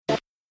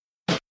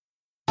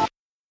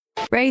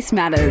Race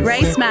matters.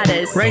 Race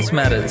matters. Race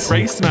matters.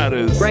 Race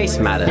matters. Race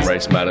matters.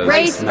 Race matters.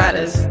 Race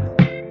matters.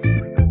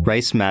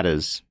 Race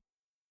matters.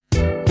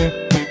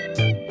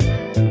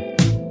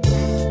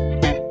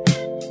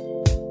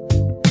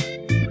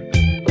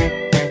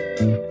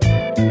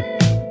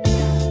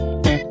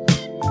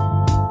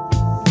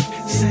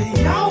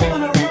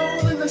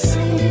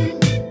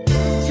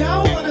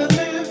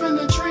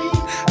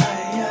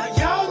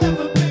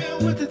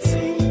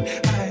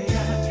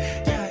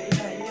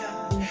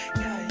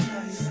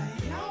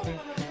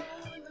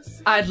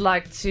 I'd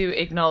like to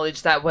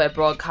acknowledge that we're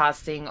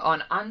broadcasting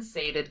on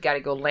unceded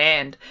Gadigal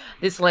land.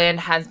 This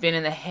land has been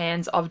in the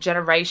hands of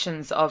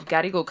generations of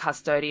Gadigal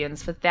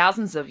custodians for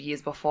thousands of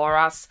years before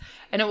us,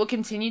 and it will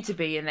continue to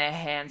be in their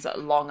hands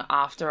long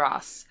after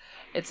us.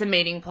 It's a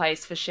meeting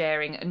place for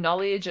sharing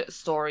knowledge,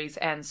 stories,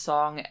 and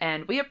song,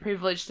 and we are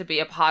privileged to be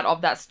a part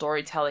of that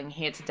storytelling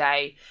here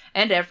today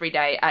and every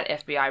day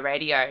at FBI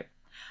Radio.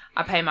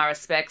 I pay my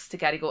respects to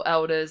Gadigal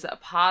elders,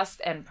 past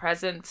and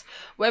present.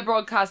 We're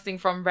broadcasting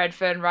from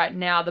Redfern right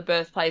now, the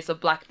birthplace of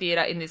Black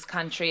theatre in this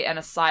country and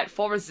a site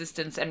for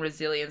resistance and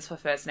resilience for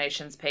First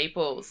Nations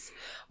peoples.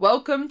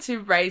 Welcome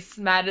to Race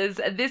Matters.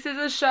 This is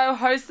a show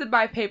hosted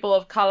by people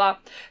of colour,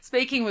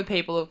 speaking with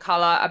people of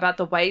colour about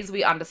the ways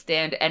we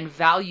understand and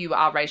value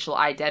our racial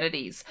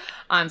identities.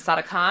 I'm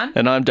Sada Khan.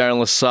 And I'm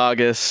Darren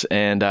Lasagas.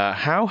 And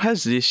how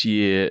has this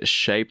year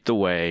shaped the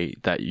way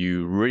that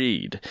you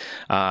read?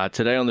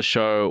 Today on the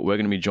show, we're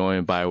going to be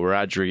joined by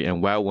Wiradjuri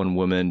and Wailwan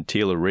woman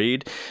Teela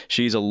Reid.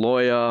 She's a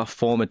lawyer,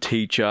 former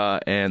teacher,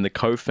 and the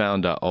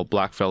co-founder of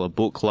Blackfella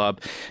Book Club.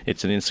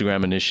 It's an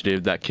Instagram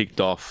initiative that kicked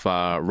off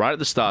right at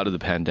the start of the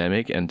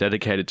pandemic and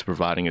dedicated to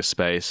providing a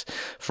space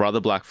for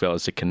other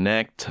blackfellas to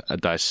connect,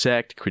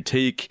 dissect,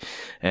 critique,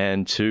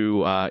 and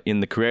to, in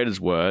the creator's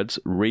words,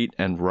 read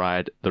and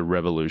write the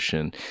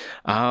revolution.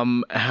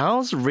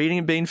 How's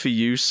reading been for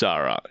you,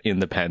 Sarah, in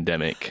the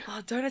pandemic?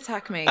 Oh, don't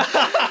attack me.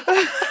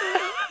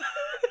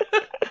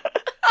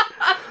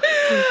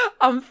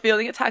 I'm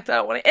feeling attacked. I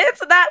don't want to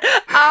answer that.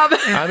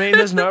 I mean,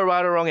 there's no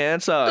right or wrong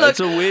answer. Look, it's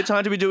a weird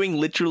time to be doing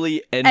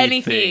literally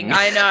anything.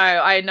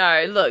 I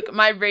know. Look,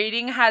 my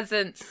reading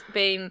hasn't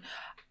been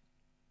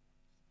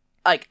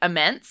like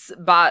immense,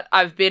 but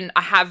I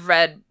have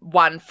read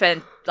one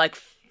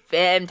fantastic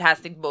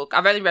book.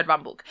 I've only read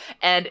one book,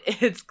 and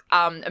it's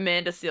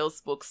Amanda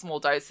Seales' book, Small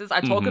Doses.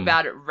 I talk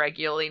about it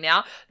regularly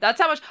now.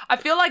 That's how much I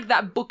feel like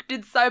that book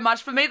did so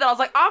much for me that I was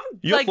like,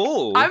 You're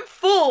full. I'm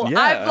full.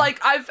 Yeah.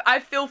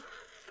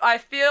 I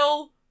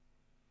feel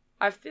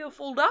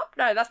filled up.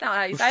 No, that's not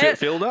how you say it.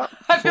 Filled up?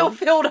 I feel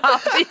filled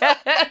up.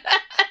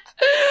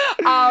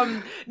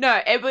 Yeah. No,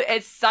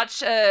 it's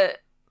such a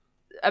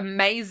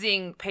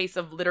amazing piece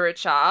of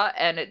literature,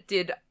 and it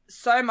did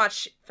so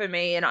much for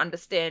me in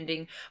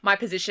understanding my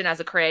position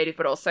as a creative,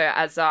 but also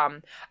as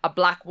a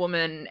Black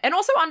woman, and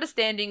also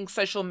understanding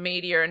social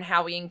media and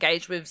how we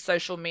engage with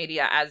social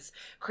media as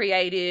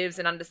creatives,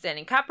 and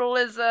understanding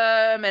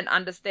capitalism, and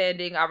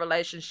understanding our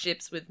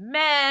relationships with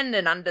men,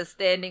 and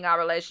understanding our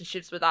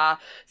relationships with our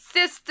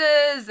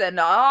sisters, and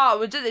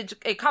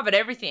it covered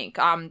everything.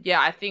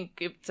 I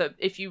think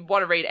if you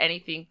want to read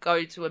anything,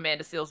 go to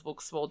Amanda Seales'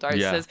 book, Small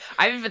Doses. Yeah.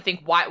 I even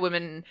think white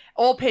women,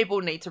 all people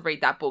need to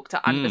read that book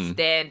to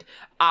understand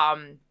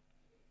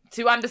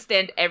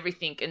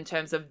everything in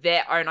terms of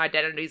their own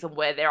identities and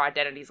where their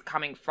identities are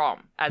coming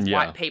from as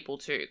white people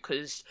too,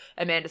 because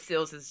Amanda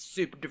Seales is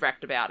super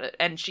direct about it,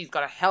 and she's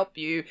got to help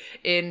you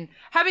in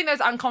having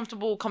those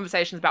uncomfortable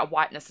conversations about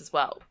whiteness as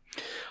well.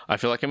 I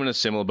feel like I'm in a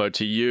similar boat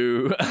to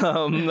you.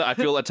 I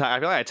feel like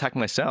I attack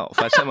myself.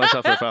 I set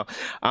myself for a fail.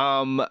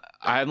 I'm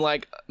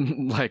like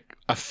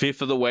a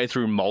fifth of the way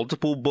through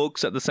multiple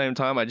books at the same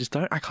time. I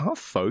can't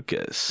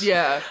focus.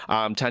 Yeah.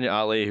 Tanya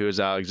Ali, who is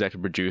our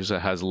executive producer,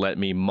 has lent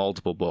me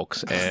multiple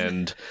books,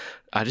 and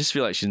I just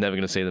feel like she's never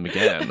going to see them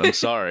again. I'm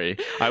sorry.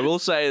 I will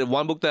say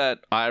one book that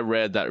I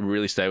read that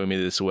really stayed with me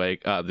this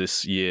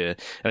year,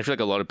 and I feel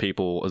like a lot of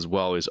people as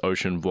well, is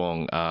Ocean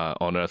Vuong,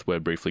 On Earth We're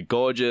Briefly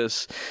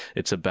Gorgeous.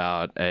 It's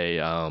about a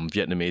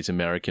Vietnamese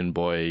American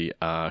boy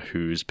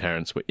whose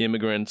parents were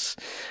immigrants,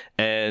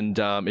 and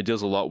it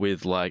deals a lot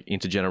with like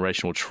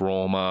intergenerational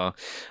trauma,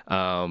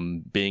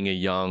 being a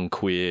young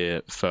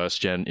queer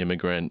first-gen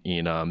immigrant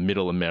in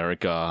middle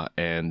America,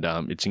 and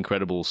it's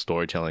incredible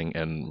storytelling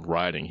and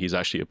writing. He's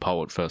actually a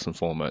poet first and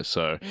foremost,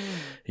 so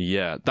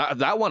yeah,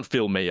 that one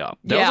filled me up.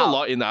 There was a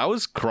lot in there. I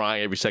was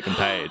crying every second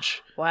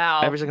page.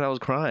 Wow. Every second I was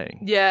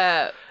crying.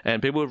 Yeah.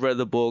 And people who've read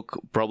the book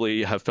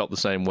probably have felt the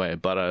same way,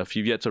 but if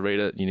you've yet to read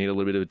it, you need a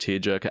little bit of a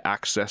tearjerker,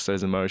 access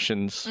those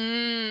emotions.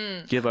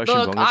 Give Ocean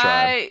Vuong a try.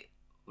 I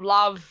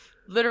love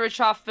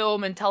literature,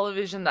 film, and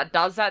television that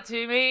does that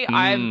to me.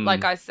 I'm,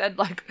 like I said,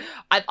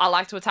 I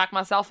like to attack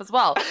myself as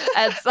well.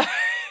 And so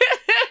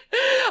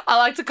I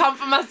like to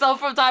comfort myself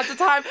from time to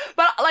time.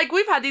 But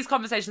we've had these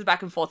conversations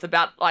back and forth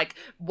about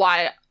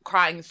why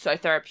crying is so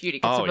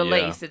therapeutic. It's a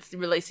release. Yeah. It's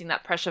releasing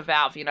that pressure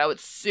valve.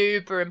 It's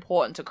super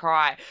important to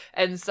cry.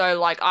 And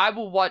so I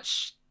will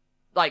watch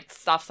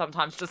stuff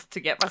sometimes just to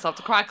get myself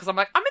to cry, because I'm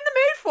in the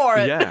mood for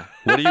it. Yeah.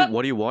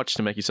 What do you watch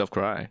to make yourself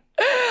cry?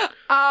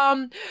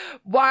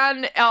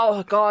 One,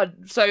 oh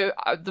God. So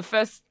the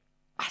first,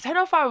 I don't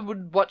know if I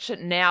would watch it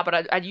now,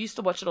 but I used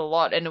to watch it a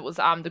lot, and it was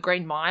The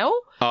Green Mile.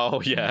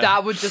 Oh, yeah.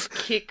 That would just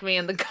kick me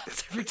in the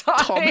guts every time.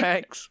 Tom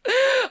Hanks.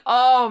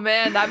 Oh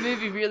man, that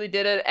movie really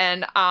did it.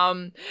 And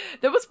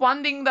there was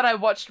one thing that I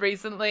watched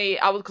recently.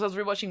 Because I was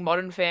rewatching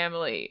Modern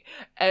Family,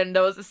 and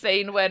there was a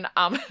scene when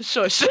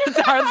shush,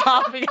 Darren's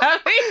laughing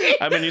at me.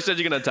 I mean, you said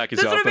you're gonna attack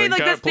That's yourself, what I mean, but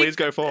like, please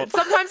go forth.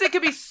 Sometimes it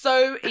can be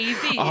so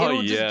easy.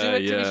 It'll just do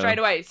it to me straight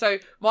away. So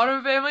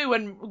Modern Family,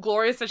 when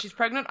Gloria says she's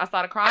pregnant, I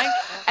started crying.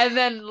 And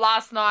then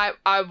last night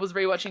I was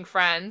rewatching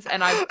Friends,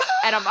 and I'm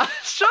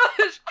shush,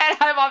 and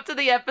I'm up to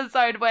the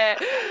episode where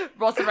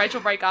Ross and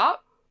Rachel break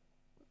up.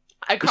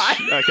 I cried.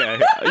 Okay.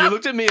 You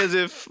looked at me as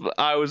if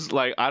I was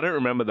like, I don't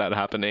remember that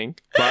happening.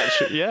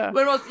 But yeah.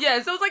 When Ross, so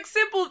it was like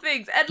simple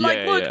things. And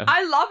like, look, yeah.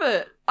 I love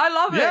it. I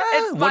love it.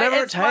 It's whatever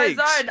my, it takes.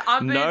 My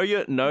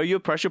zone. Know your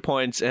pressure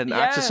points and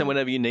access them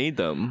whenever you need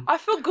them. I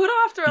feel good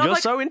after. You're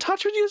so in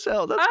touch with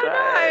yourself. That's great.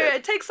 I know.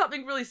 It takes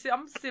something really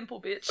I'm a simple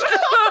bitch.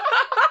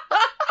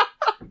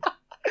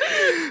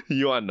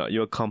 You are not.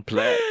 You're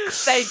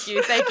complex. Thank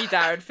you,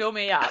 Darren. Fill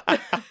me up.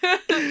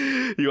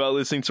 You are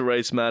listening to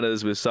Race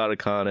Matters with Sada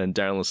Khan and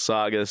Darren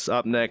Lasagas.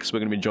 Up next, we're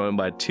going to be joined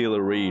by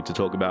Tila Reid to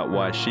talk about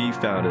why she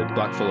founded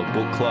Blackfellow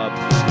Book Club.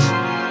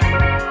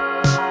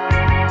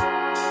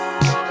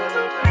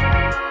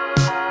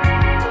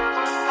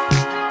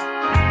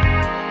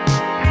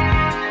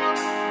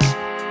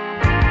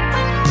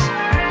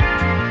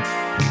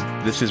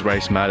 This is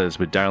Race Matters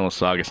with Darren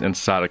Lasagas and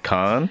Sada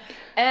Khan.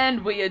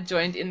 And we are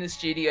joined in the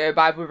studio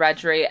by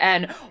Wiradjuri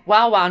and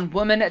Wawan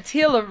woman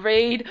Tila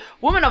Reid,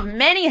 woman of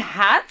many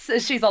hats.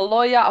 She's a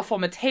lawyer, a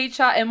former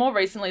teacher, and more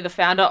recently the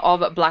founder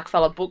of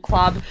Blackfellow Book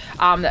Club,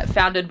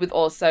 founded with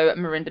also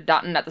Merinda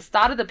Dutton at the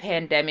start of the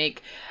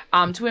pandemic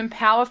to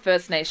empower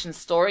First Nations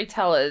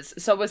storytellers.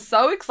 So we're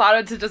so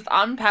excited to just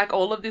unpack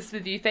all of this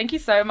with you. Thank you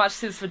so much,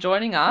 Sis, for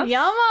joining us.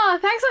 Yama,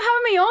 thanks for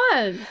having me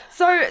on.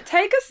 So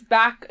take us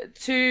back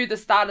to the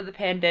start of the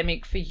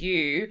pandemic for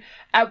you.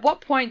 At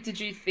what point did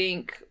you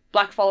think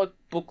Blackfellow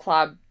Book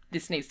Club,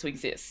 this needs to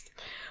exist?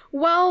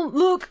 Well,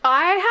 look,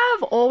 I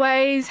have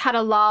always had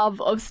a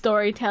love of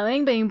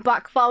storytelling, being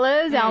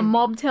blackfellas, our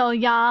mob tell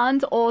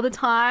yarns all the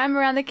time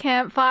around the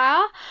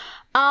campfire.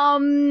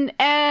 And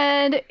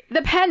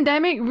the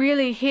pandemic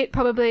really hit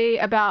probably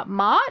about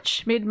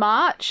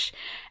mid-March.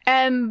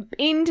 And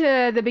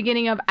into the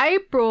beginning of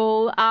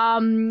April,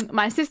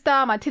 my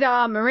sister, my tita,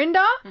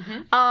 Merinda,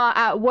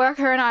 at work,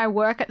 her and I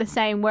work at the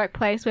same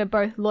workplace. We're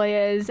both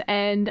lawyers,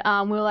 and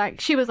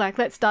she was like,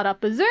 let's start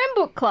up a Zoom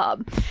book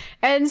club.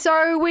 And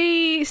so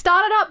we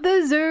started up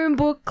the Zoom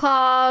book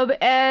club,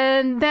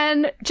 and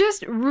then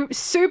just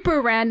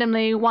super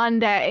randomly one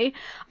day,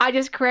 I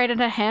just created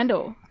a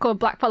handle called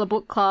Blackfellow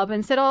Book Club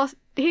and said,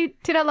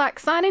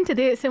 sign into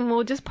this and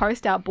we'll just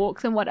post our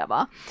books and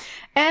whatever.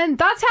 And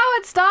that's how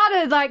it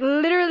started, like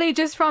literally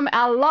just from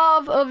our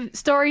love of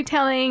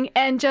storytelling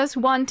and just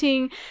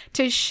wanting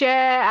to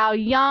share our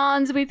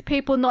yarns with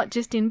people, not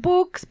just in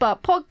books,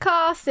 but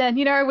podcasts. And,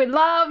 we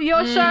love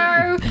your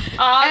show.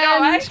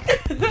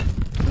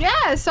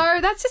 Yeah, so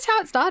that's just how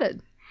it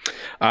started.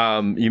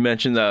 You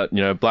mentioned that,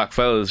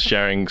 blackfellas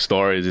sharing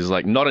stories is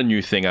like not a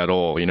new thing at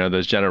all.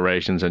 There's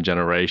generations and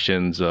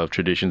generations of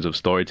traditions of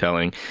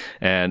storytelling,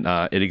 and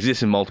it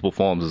exists in multiple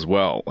forms as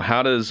well.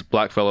 How does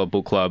Blackfellow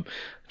Book Club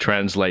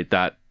translate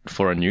that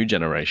for a new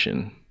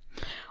generation?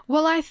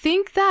 Well, I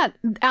think that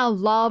our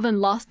love and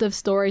lust of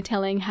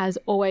storytelling has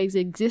always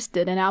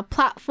existed, and our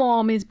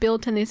platform is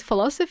built in this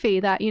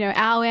philosophy that,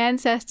 our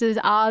ancestors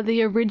are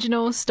the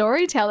original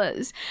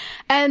storytellers.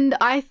 And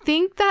I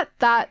think that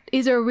that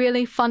is a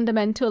really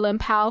fundamental and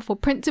powerful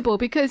principle,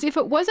 because if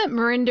it wasn't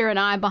Merinda and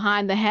I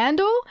behind the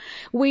handle,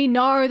 we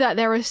know that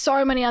there are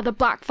so many other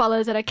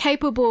blackfellas that are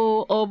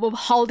capable of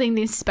holding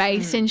this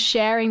space and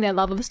sharing their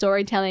love of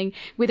storytelling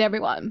with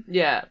everyone.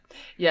 Yeah.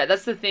 Yeah,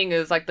 that's the thing,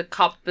 is like the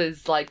cup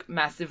is like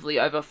massively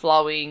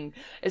overflowing,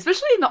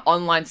 especially in the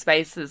online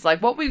spaces.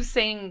 Like what we've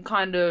seen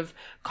kind of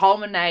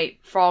culminate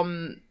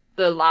from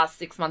the last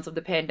 6 months of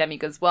the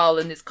pandemic as well,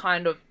 and this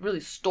kind of really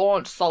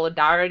staunch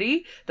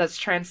solidarity that's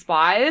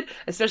transpired,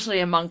 especially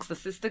amongst the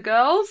sister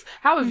girls.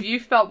 How have you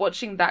felt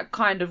watching that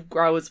kind of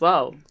grow as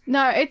well?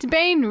 No, it's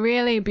been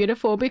really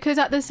beautiful, because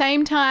at the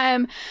same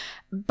time,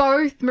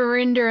 both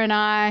Merinda and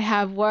I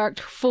have worked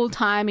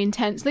full-time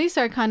intensely,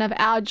 so kind of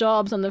our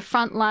jobs on the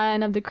front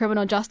line of the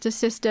criminal justice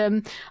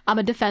system. I'm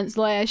a defense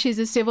lawyer, she's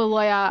a civil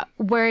lawyer.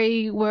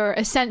 We were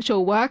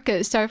essential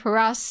workers, so for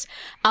us,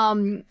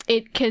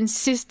 it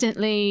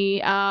consistently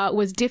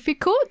was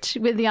difficult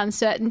with the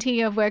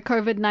uncertainty of where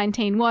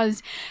COVID-19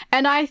 was.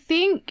 And I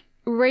think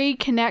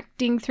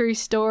reconnecting through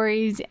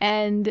stories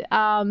and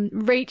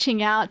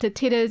reaching out to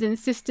titters and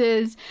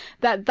sisters,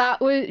 that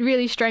would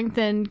really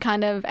strengthen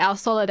kind of our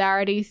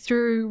solidarity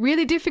through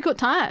really difficult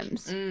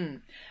times.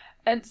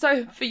 And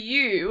so for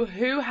you,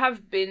 who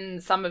have been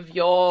some of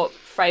your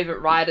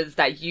favourite writers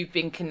that you've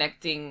been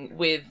connecting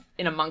with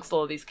in amongst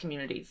all of these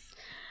communities?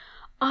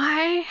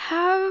 I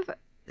have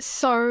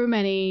so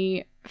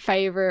many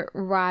favorite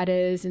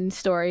writers and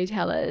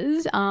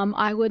storytellers,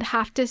 I would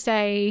have to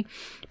say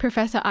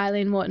Professor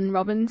Eileen Morton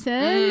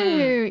Robinson,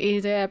 who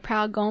is a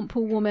proud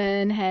Gompa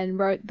woman and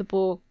wrote the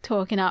book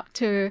Talking Up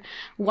to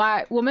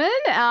White Woman.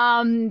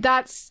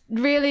 That's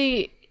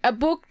really a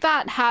book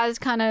that has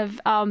kind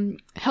of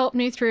helped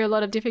me through a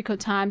lot of difficult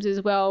times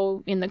as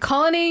well in the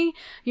colony.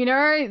 You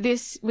know,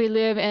 we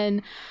live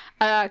in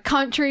a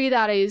country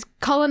that is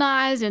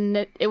colonized and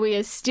that we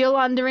are still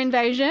under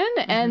invasion.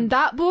 And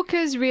that book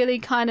has really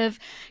kind of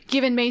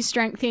given me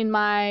strength in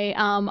my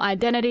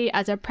identity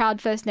as a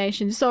proud First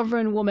Nation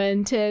sovereign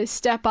woman to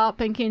step up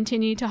and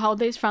continue to hold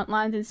these front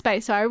lines in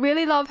space. So I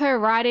really love her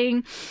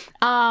writing.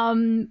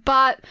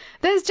 But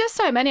there's just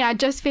so many. I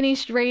just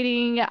finished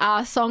reading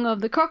Song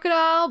of the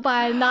Crocodile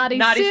by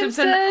Nadi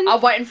Simpson.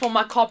 I'm waiting for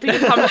my copy to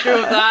come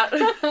through of that.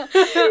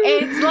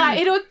 It's like,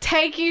 it'll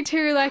take you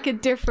to like a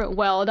different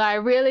world. I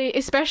really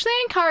especially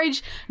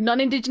encourage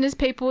non-Indigenous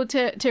people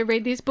to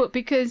read this book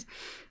because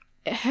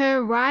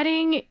her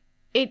writing,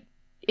 it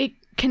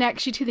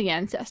connects you to the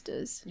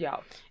ancestors. Yeah.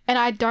 And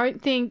I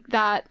don't think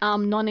that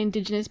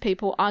non-Indigenous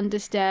people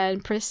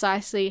understand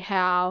precisely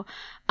how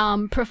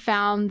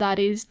profound that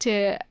is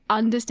to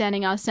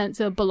understanding our sense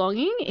of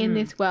belonging in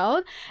this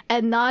world.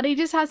 And Nadi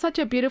just has such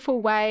a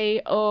beautiful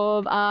way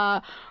of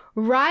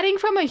writing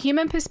from a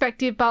human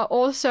perspective, but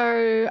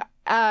also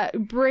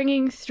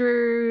bringing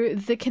through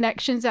the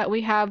connections that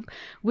we have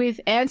with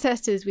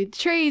ancestors, with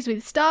trees,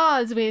 with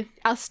stars, with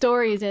our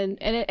stories. And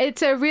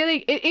it's a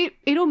really,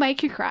 it'll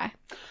make you cry.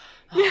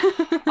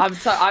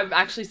 I'm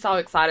actually so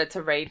excited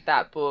to read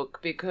that book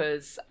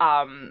because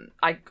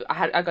I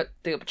got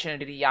the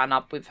opportunity to yarn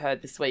up with her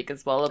this week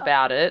as well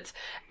about it,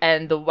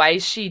 and the way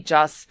she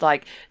just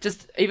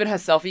even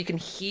herself, you can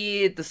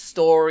hear the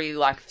story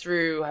like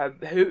through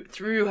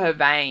her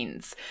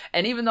veins,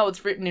 and even though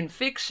it's written in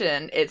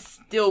fiction, it's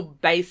still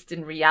based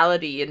in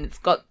reality, and it's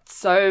got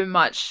so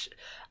much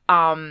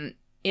in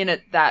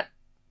it that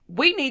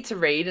we need to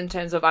read in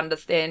terms of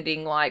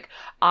understanding like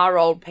our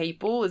old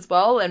people as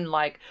well, and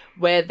like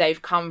where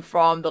they've come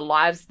from, the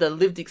lives, the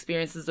lived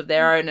experiences of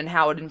their own, and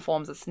how it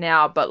informs us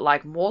now. But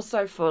like more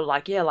so for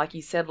like, yeah, like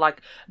you said,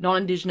 like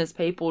non-Indigenous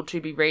people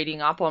to be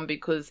reading up on,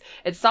 because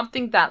it's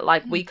something that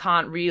like we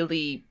can't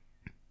really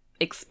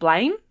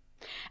explain.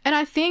 And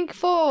I think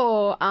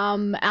for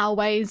our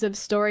ways of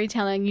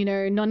storytelling, you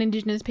know,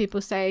 non-Indigenous people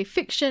say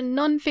fiction,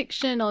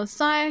 non-fiction, or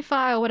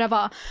sci-fi or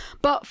whatever.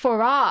 But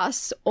for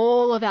us,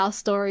 all of our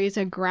stories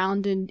are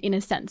grounded in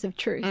a sense of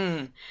truth.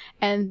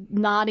 And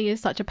Nadi is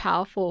such a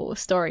powerful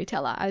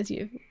storyteller, as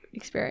you've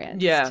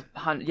experienced. Yeah.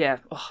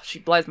 Oh, she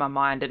blows my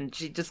mind, and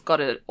she just got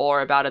an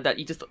aura about her that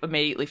you just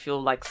immediately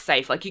feel like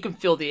safe. Like you can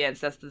feel the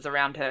ancestors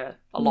around her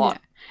a lot. Yeah.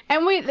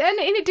 And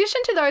in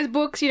addition to those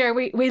books, you know,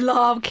 we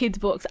love kids'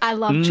 books. I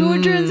love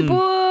children's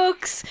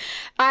books.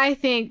 I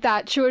think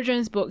that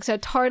children's books are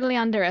totally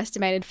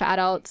underestimated for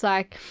adults.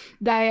 Like,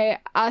 they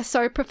are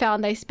so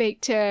profound. They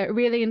speak to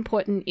really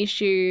important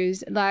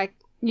issues. Like,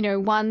 you know,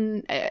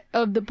 one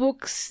of the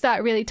books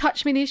that really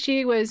touched me this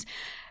year was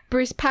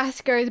Bruce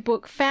Pascoe's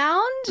book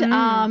Found.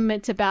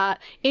 It's about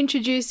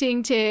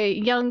introducing to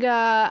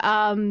younger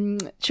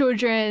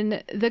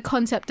children the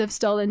concept of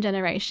stolen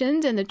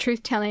generations and the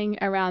truth-telling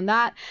around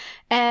that.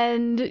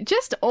 And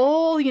just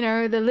all, you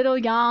know, the little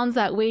yarns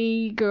that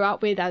we grew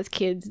up with as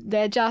kids,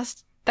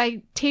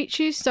 they teach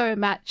you so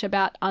much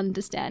about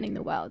understanding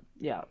the world.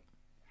 Yeah.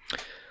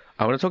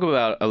 I want to talk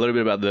about a little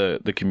bit about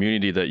the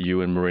community that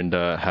you and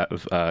Marinda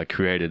have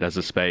created as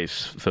a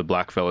space for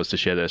blackfellas to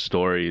share their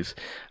stories.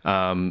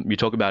 You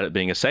talk about it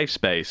being a safe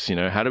space. You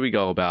know, how do we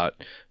go about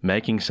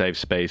making safe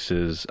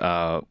spaces,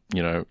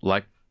 you know,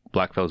 like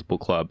Blackfellas Book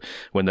Club,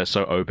 when they're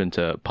so open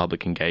to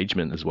public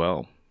engagement as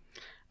well?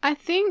 I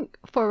think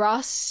for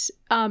us,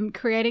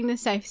 creating the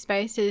safe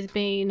space has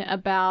been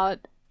about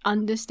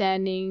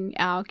understanding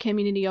our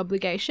community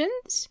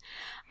obligations.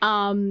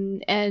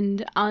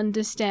 And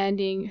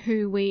understanding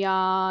who we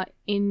are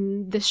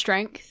in the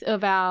strength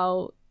of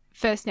our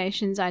First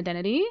Nations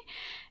identity,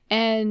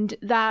 and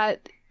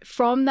that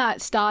from that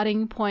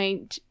starting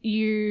point,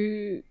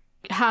 you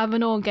have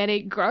an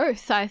organic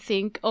growth, I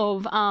think,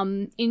 of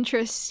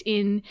interests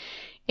in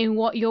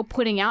what you're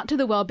putting out to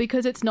the world,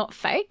 because it's not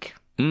fake.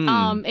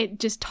 It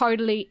just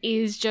totally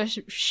is just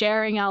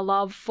sharing our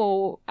love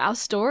for our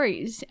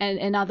stories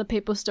and other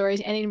people's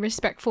stories, and in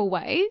respectful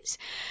ways.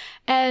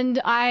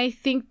 And I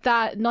think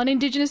that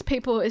non-Indigenous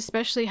people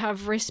especially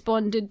have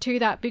responded to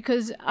that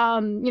because,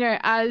 you know,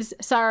 as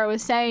Sarah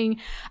was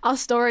saying, our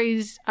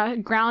stories are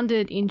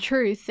grounded in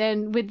truth.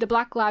 And with the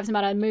Black Lives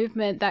Matter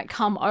movement that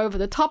come over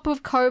the top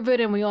of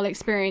COVID, and we all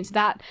experienced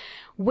that,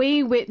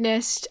 we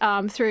witnessed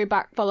through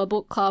Blackfella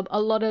Book Club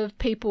a lot of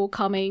people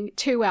coming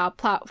to our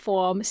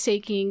platform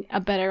seeking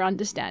a better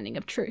understanding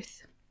of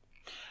truth.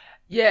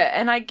 Yeah,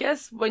 and I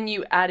guess when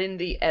you add in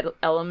the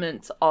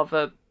element of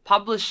a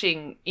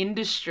publishing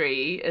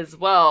industry as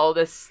well,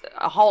 there's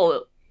a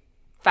whole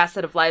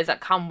facet of layers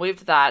that come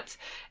with that.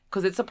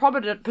 because it's a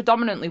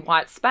predominantly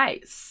white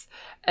space.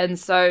 And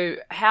so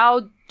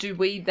how do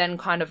we then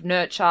kind of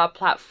nurture,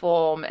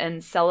 platform,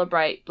 and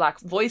celebrate Black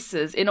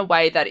voices in a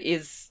way that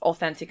is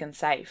authentic and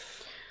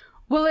safe?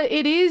 Well,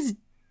 it is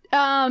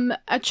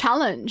a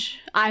challenge,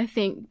 I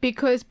think,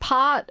 because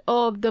part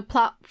of the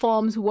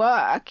platform's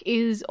work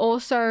is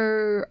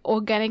also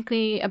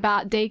organically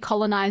about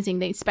decolonizing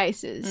these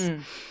spaces.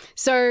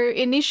 So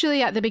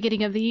initially at the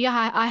beginning of the year,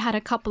 I had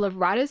a couple of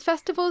writers'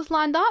 festivals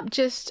lined up,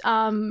 just,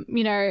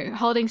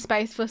 holding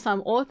space for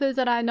some authors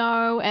that I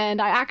know.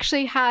 And I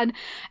actually had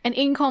an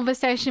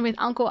in-conversation with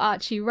Uncle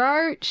Archie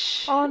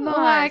Roach. Oh,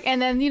 nice.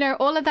 And then,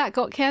 all of that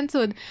got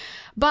cancelled.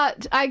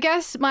 But I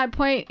guess my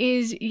point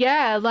is,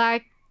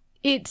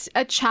 it's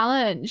a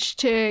challenge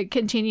to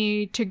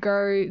continue to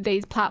grow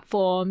these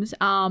platforms.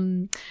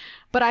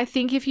 But I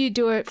think if you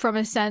do it from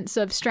a sense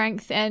of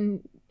strength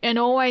and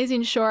always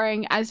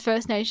ensuring as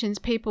First Nations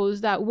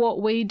peoples that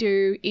what we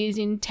do is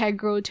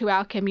integral to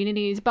our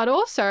communities, but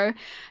also,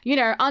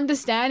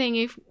 understanding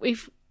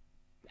if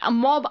a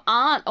mob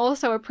aren't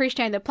also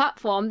appreciating the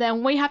platform,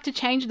 then we have to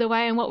change the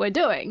way in what we're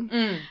doing.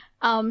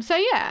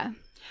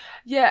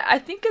 Yeah, I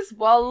think as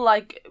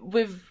well,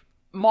 with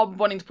mob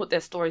wanting to put their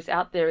stories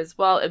out there as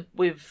well,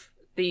 with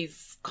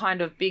these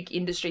kind of big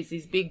industries,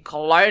 these big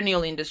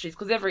colonial industries,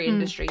 because every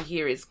industry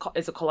here is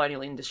a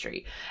colonial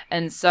industry.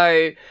 And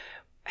so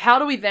how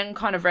do we then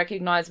kind of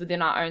recognize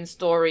within our own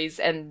stories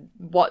and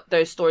what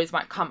those stories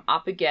might come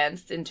up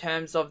against in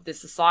terms of the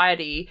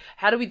society?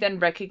 How do we then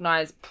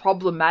recognize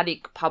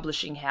problematic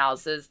publishing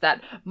houses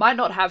that might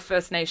not have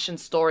First Nation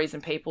stories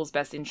and people's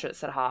best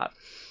interests at heart?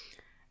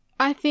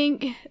 I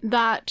think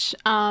that,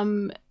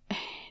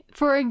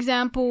 for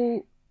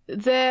example,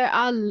 there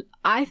are,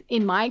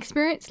 in my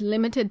experience,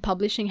 limited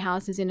publishing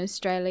houses in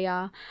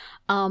Australia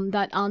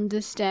that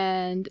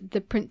understand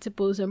the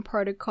principles and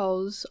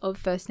protocols of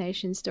First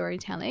Nation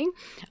storytelling.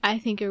 I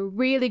think a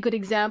really good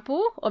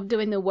example of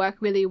doing the work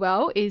really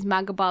well is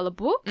Magabala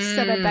Books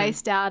that are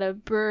based out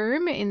of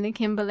Broome in the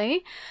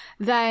Kimberley.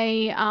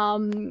 They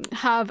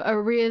have a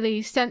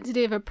really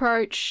sensitive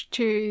approach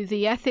to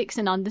the ethics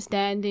and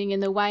understanding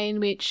and the way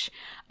in which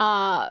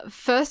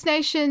First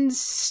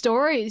Nations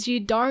stories, you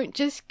don't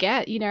just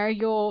get,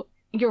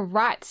 your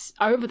rights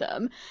over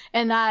them,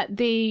 and that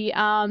the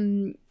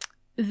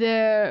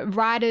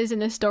writers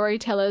and the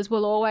storytellers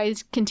will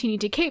always continue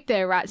to keep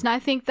their rights. And I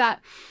think that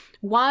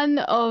one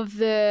of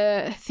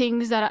the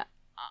things that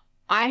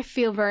I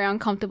feel very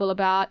uncomfortable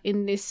about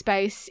in this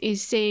space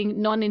is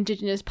seeing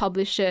non-Indigenous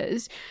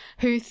publishers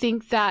who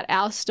think that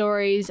our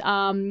stories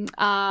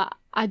are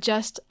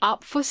just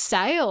up for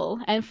sale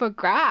and for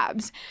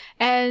grabs.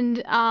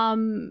 And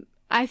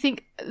I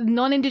think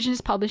non-Indigenous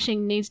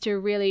publishing needs to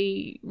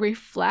really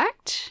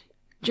reflect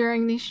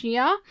during this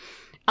year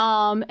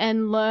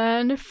and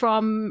learn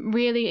from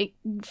really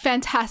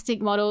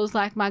fantastic models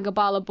like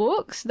Magabala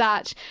Books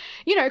that,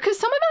 because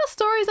some of our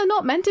stories are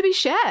not meant to be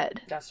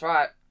shared. That's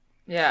right.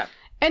 Yeah.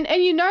 And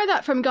you know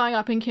that from growing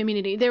up in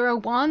community. There are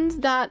ones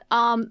that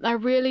are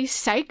really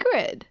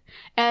sacred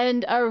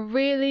and are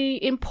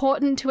really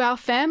important to our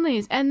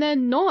families, and they're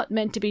not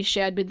meant to be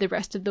shared with the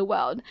rest of the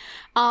world.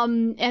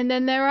 And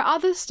then there are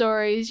other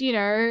stories,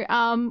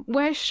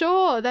 where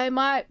sure, they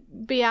might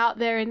be out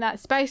there in that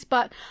space,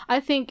 but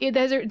I think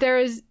there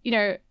is,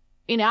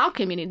 in our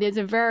community, there's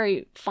a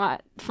very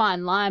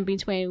fine line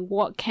between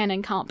what can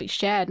and can't be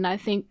shared. And I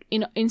think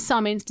in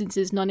some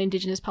instances,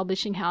 non-Indigenous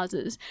publishing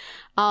houses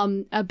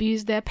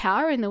abuse their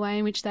power in the way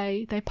in which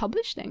they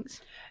publish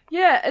things.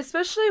 Yeah,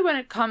 especially when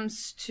it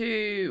comes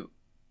to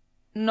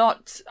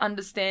not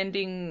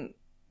understanding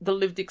the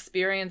lived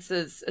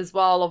experiences as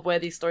well of where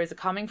these stories are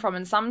coming from.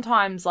 And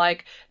sometimes,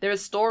 there are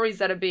stories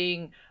that are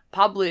being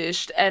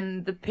published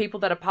and the people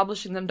that are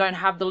publishing them don't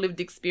have the lived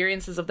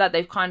experiences of that.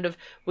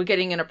 We're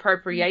getting an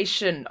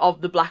appropriation of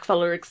the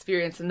blackfella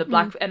experience and the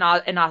black and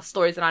our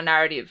stories and our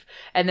narrative.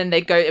 And then they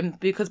go, and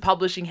because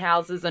publishing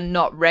houses are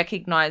not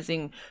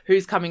recognizing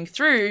who's coming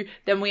through,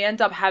 then we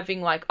end up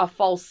having a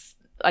false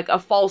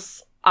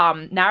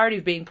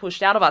narrative being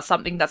pushed out of us,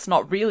 something that's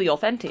not really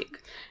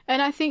authentic.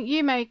 And I think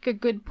you make a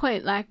good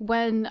point.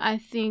 When I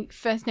think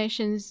First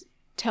Nations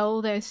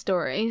tell their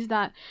stories,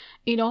 that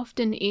it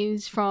often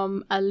is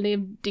from a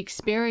lived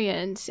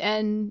experience,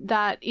 and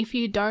that if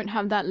you don't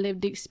have that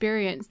lived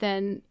experience,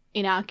 then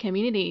in our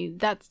community,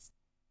 that's,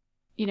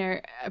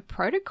 a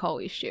protocol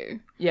issue.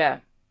 Yeah,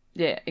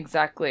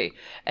 exactly.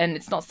 And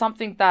it's not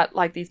something that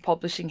these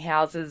publishing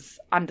houses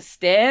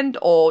understand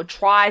or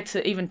try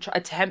to even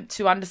attempt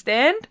to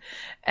understand.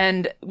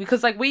 And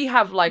because we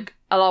have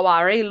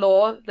LORE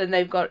law, then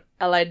they've got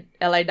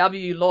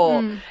LAW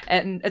law.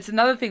 And it's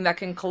another thing that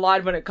can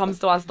collide when it comes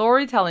to our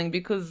storytelling,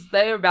 because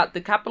they're about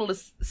the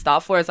capitalist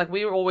stuff, whereas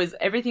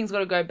everything's got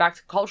to go back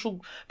to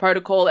cultural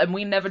protocol, and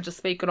we never just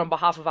speak it on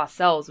behalf of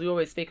ourselves. We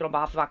always speak it on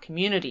behalf of our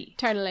community.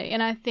 Totally.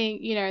 And I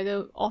think,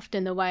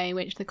 often the way in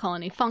which the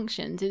colony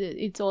functions,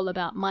 it's all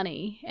about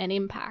money and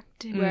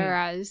impact,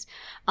 whereas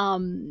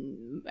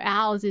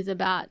ours is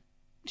about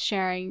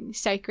sharing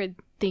sacred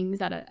things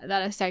that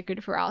are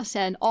sacred for us,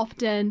 and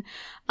often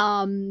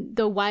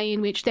the way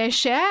in which they're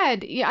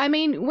shared. I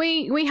mean,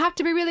 we have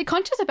to be really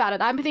conscious about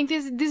it. I think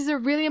this is a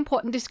really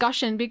important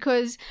discussion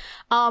because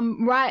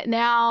right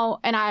now,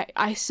 and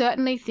I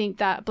certainly think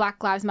that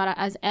Black Lives Matter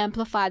has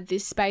amplified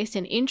this space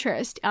and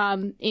interest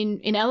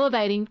in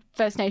elevating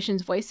First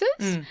Nations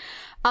voices.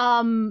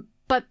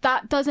 But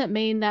that doesn't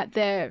mean that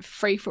they're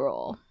free for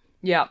all.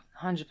 Yeah,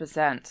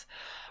 100%.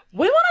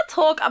 We want to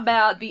talk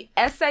about the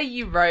essay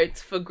you wrote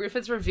for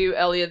Griffiths Review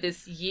earlier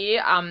this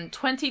year,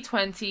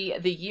 2020,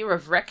 the year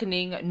of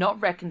reckoning,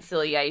 not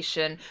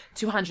reconciliation,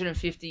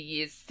 250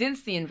 years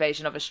since the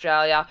invasion of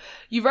Australia.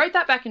 You wrote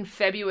that back in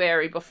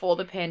February before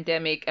the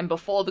pandemic and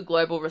before the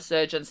global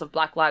resurgence of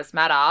Black Lives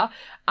Matter.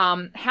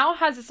 How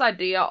has this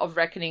idea of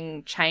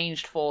reckoning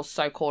changed for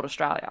so-called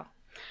Australia?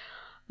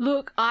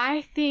 Look,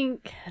 I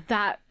think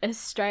that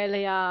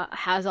Australia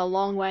has a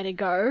long way to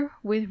go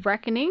with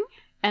reckoning.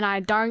 And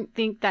I don't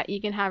think that you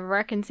can have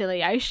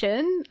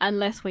reconciliation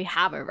unless we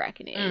have a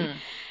reckoning.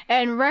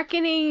 And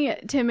reckoning,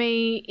 to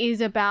me, is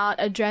about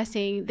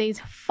addressing these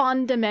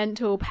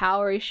fundamental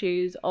power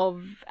issues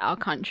of our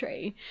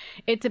country.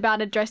 It's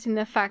about addressing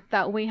the fact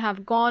that we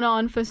have gone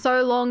on for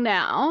so long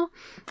now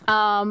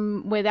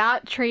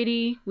without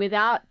treaty,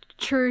 without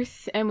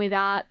truth, and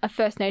without a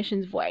First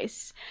Nations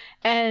voice.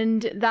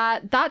 And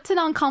that's an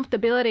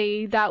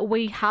uncomfortability that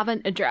we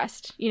haven't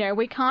addressed. You know,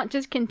 we can't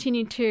just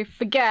continue to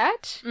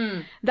forget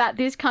that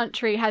this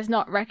country has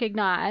not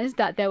recognised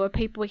that there were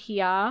people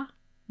here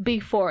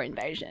before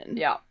invasion.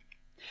 Yeah.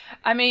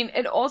 I mean,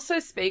 it also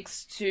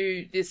speaks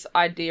to this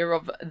idea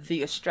of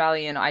the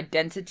Australian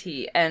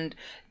identity. And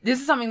this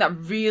is something that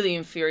really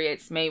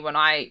infuriates me when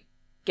I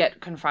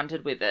get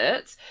confronted with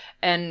it.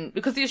 And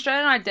because the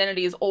Australian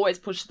identity is always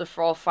pushed to the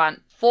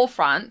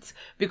forefront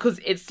because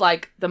it's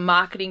like the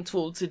marketing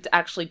tool to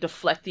actually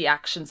deflect the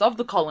actions of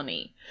the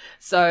colony.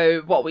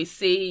 So what we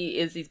see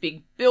is these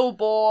big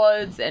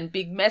billboards and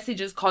big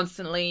messages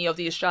constantly of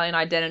the Australian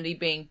identity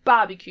being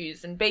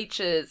barbecues and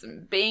beaches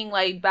and being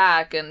laid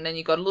back, and then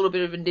you've got a little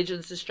bit of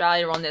Indigenous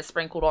Australia on there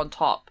sprinkled on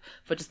top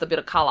for just a bit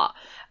of colour.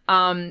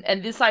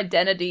 And this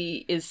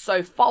identity is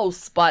so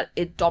false, but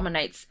it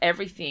dominates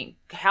everything.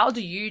 How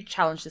do you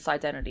challenge this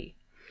identity?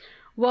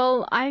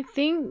 Well, I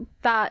think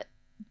that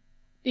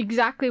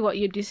exactly what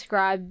you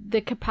described,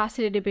 the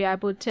capacity to be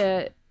able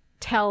to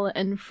tell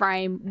and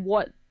frame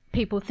what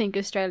people think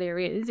Australia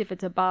is, if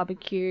it's a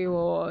barbecue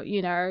or,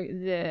 you know,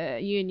 the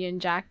Union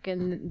Jack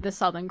and the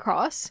Southern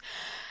Cross,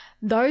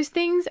 those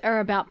things are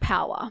about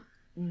power.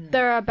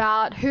 They're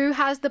about who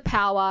has the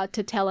power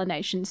to tell a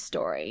nation's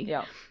story.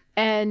 Yeah.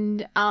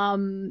 And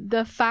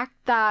the fact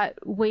that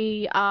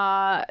we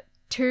are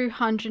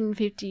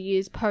 250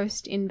 years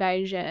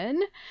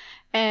post-invasion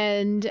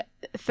and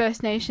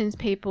First Nations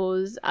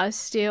peoples are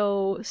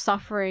still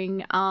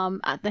suffering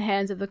at the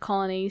hands of the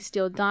colony,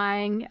 still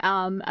dying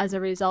as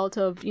a result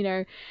of, you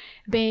know,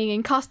 being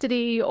in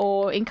custody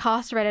or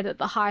incarcerated at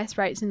the highest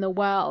rates in the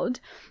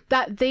world,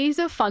 that these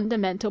are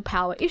fundamental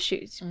power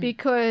issues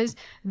because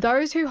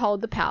those who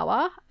hold the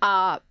power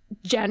are,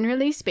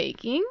 generally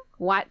speaking,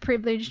 white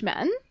privileged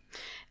men.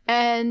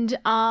 And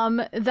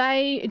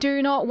they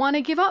do not want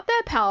to give up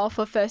their power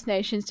for First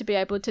Nations to be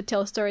able to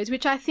tell stories,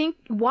 which I think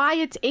why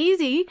it's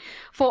easy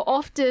for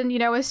often, you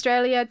know,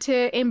 Australia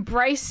to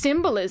embrace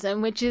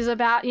symbolism, which is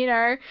about, you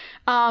know,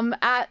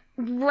 at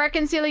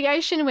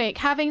Reconciliation Week,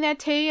 having their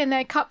tea and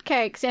their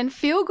cupcakes and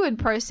feel-good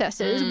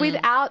processes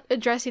without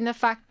addressing the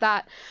fact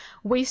that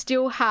we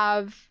still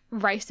have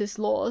racist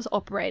laws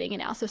operating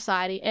in our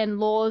society and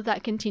laws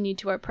that continue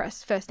to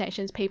oppress First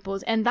Nations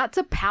peoples. And that's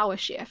a power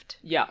shift.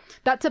 Yeah.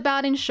 That's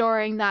about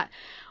ensuring that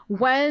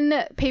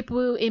when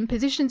people in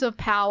positions of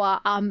power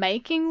are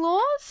making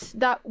laws,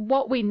 that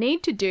what we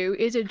need to do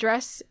is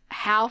address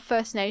how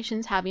First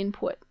Nations have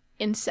input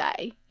and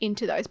say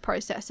into those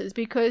processes,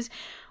 because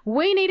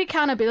we need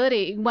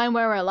accountability when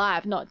we're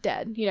alive, not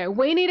dead. You know,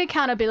 we need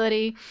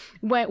accountability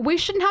when we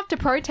shouldn't have to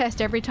protest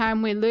every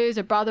time we lose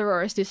a brother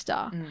or a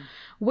sister.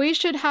 We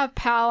should have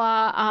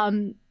power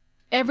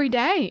every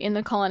day in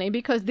the colony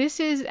because this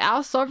is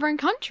our sovereign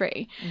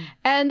country.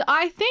 And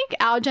I think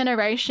our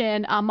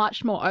generation are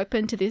much more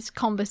open to this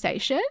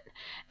conversation.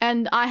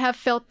 And I have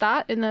felt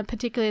that in the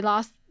particularly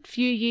last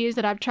few years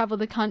that I've traveled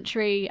the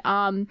country,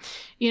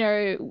 you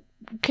know,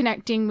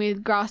 connecting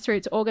with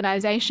grassroots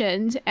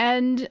organizations.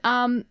 And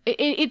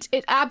it's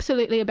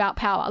absolutely about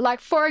power. Like,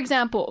 for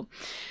example,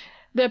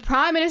 the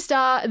Prime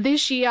Minister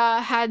this year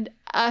had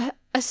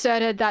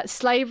asserted that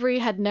slavery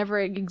had never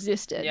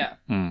existed. Yeah.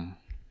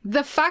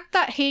 The fact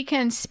that he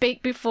can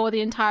speak before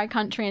the entire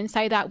country and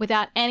say that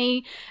without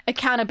any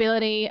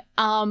accountability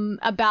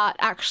about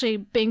actually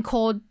being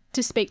called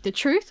to speak the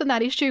truth on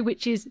that issue,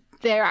 which is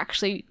there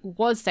actually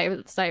was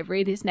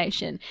slavery, this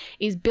nation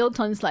is built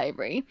on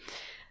slavery.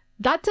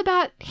 That's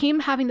about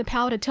him having the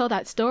power to tell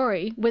that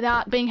story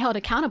without being held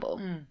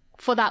accountable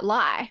for that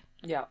lie.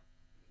 Yeah.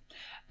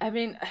 I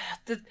mean,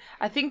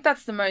 I think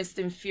that's the most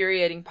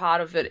infuriating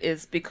part of it,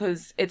 is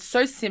because it's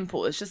so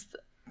simple. It's just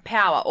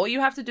power. All you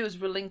have to do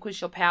is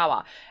relinquish your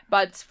power.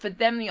 But for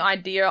them, the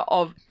idea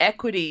of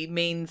equity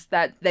means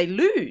that they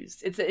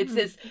lose. It's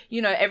this,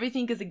 you know,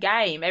 everything is a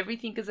game.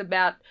 Everything is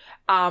about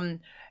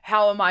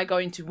how am I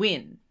going to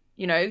win?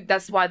 You know,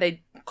 that's why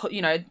they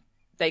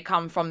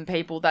come from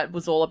people that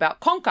was all about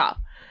conquer.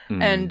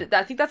 And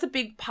I think that's a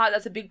big part.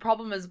 That's a big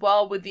problem as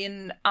well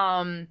within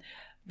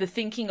the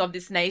thinking of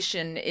this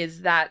nation,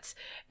 is that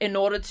in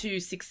order to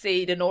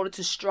succeed, in order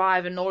to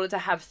strive, in order to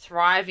have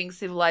thriving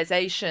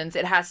civilizations,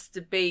 it has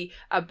to be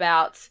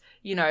about,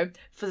 you know,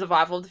 for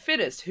survival of the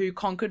fittest, who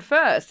conquered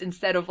first,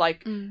 instead of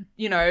like,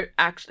 you know,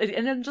 actually,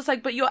 and then just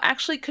like, but you're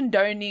actually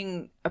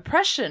condoning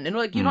oppression, and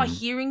like, you're not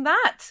hearing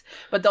that,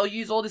 but they'll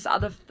use all this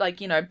other,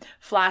 like, you know,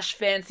 flash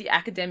fancy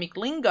academic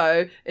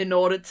lingo in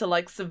order to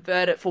like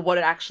subvert it for what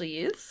it actually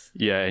is.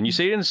 Yeah, and you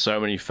see it in so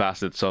many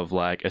facets of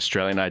like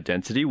Australian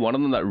identity. One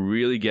of them that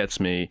really gets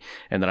me,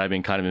 and that I've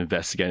been kind of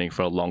investigating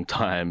for a long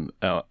time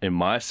in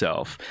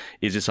myself,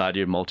 is this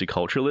idea of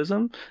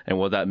multiculturalism and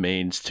what that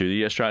means to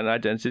the Australian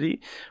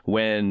identity.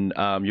 When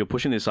you're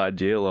pushing this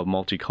ideal of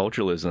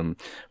multiculturalism,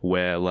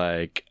 where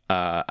like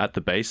at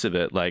the base of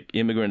it, like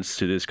immigrants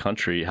to this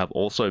country have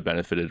also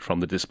benefited from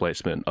the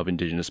displacement of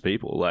Indigenous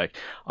people. Like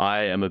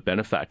I am a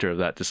benefactor of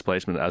that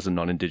displacement as a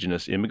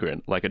non-Indigenous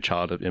immigrant, like a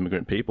child of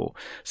immigrant people.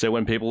 So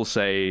when people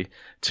say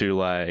to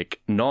like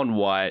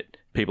non-white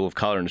people of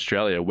color in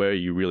Australia, where are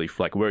you really,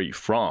 like, where are you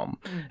from?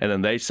 And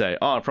then they say,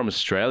 oh, I'm from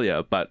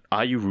Australia, but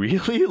are you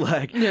really?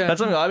 Like, that's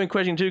something I've been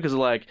questioning too, because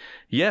like,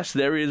 yes,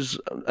 there is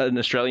an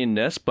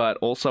Australian-ness, but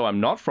also I'm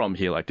not from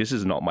here. Like, this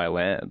is not my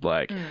land.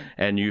 Like,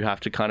 and you have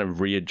to kind of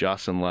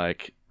readjust and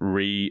like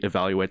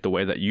reevaluate the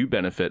way that you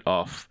benefit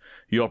off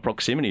your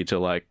proximity to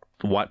like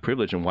white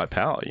privilege and white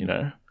power, you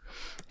know?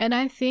 And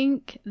I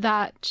think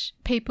that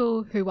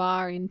people who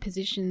are in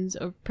positions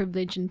of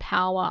privilege and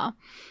power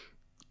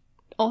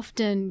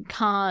often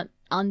can't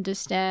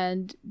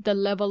understand the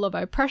level of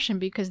oppression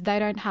because they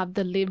don't have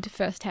the lived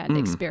firsthand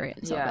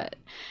experience of it.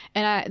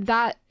 And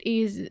that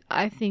is,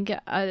 I think,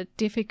 a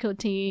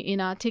difficulty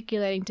in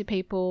articulating to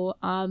people,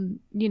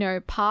 you know,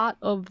 part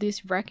of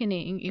this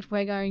reckoning, if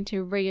we're going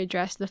to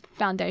readdress the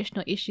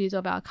foundational issues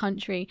of our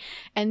country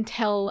and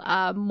tell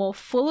a more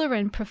fuller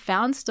and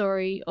profound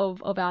story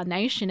of our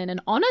nation, and an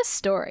honest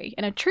story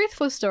and a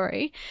truthful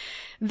story,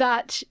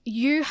 that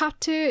you have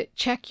to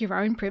check your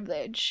own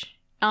privilege.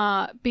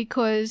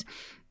 Because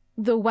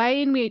the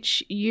way in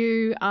which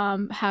you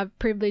have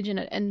privilege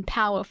and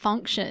power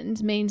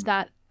functions means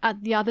that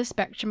at the other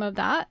spectrum of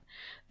that,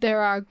 there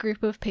are a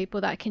group of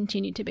people that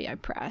continue to be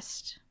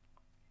oppressed.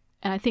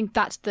 And I think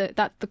that's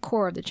the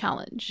core of the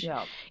challenge,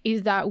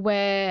 is that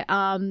where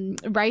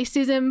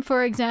racism,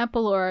 for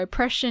example, or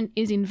oppression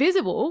is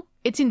invisible,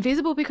 it's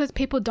invisible because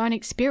people don't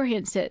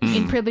experience it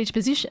in privileged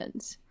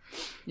positions.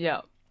 Yeah.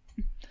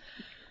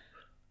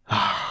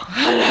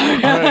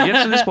 I don't know, it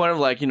gets to this point of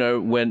like, you know,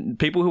 when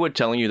people who are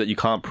telling you that you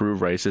can't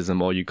prove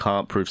racism or you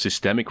can't prove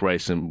systemic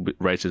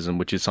racism,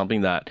 which is something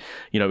that,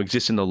 you know,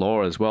 exists in the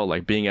law as well,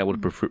 like being able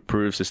to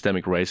prove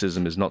systemic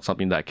racism is not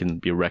something that can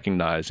be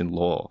recognized in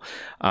law,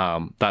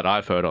 that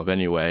I've heard of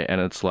anyway. And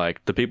it's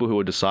like the people who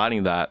are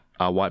deciding that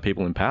are white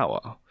people in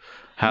power.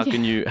 How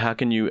can you,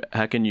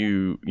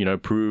 you know,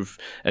 prove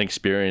an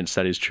experience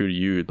that is true to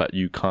you, but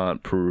you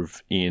can't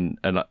prove in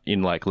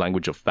like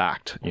language of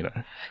fact, you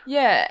know?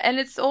 Yeah, and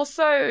it's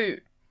also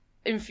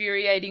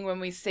infuriating when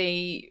we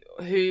see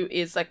who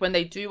is, like, when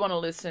they do want to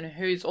listen,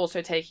 who's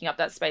also taking up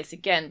that space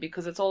again,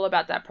 because it's all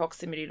about that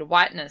proximity to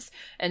whiteness.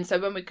 And so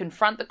when we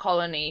confront the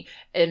colony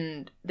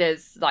and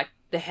there's like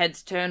the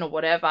heads turn or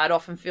whatever, it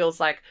often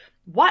feels like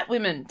white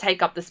women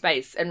take up the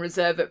space and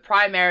reserve it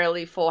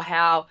primarily for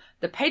how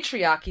the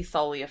patriarchy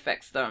solely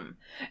affects them,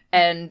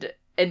 and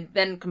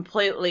then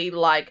completely,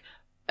 like,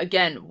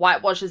 again,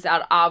 whitewashes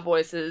out our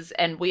voices,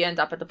 and we end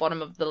up at the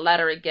bottom of the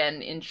ladder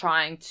again in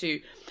trying to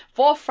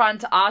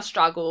forefront our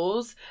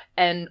struggles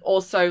and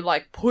also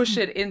like push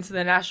it into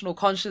the national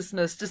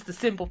consciousness. Just the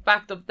simple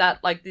fact of that,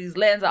 like, these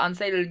lands are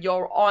unceded,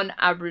 you're on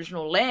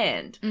Aboriginal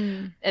land,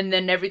 and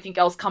then everything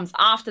else comes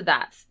after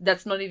that.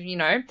 That's not even, you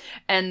know.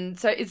 And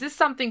so is this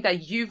something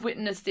that you've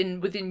witnessed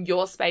within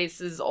your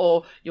spaces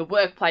or your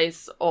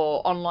workplace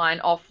or online,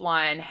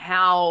 offline,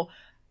 how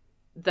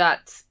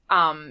that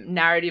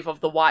narrative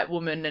of the white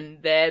woman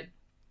and their,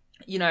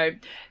 you know,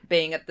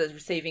 being at the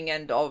receiving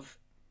end of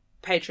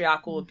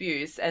patriarchal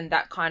abuse, and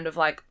that kind of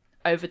like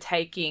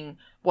overtaking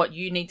what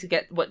you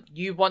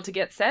want to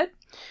get said?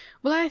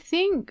 Well, I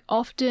think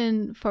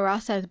often for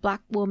us as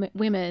Black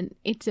women,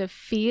 it's a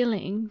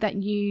feeling that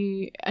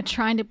you are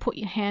trying to put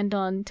your hand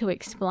on to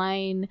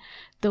explain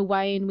the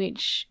way in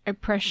which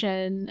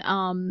oppression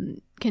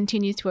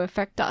continues to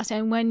affect us.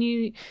 And when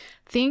you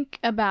think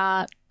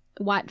about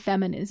white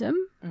feminism,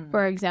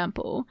 for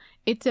example,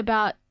 it's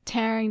about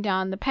tearing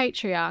down the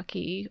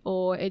patriarchy,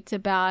 or it's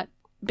about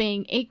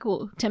being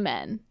equal to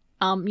men,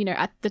 you know,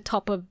 at the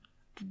top of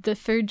the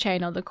food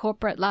chain or the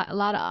corporate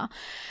ladder.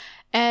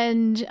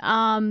 And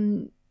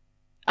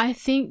I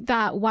think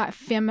that white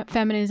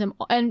feminism,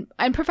 and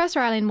Professor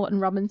Eileen Morton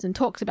Robinson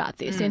talks about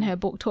this in her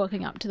book,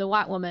 Talking Up to the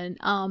White Woman,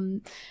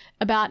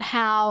 about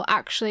how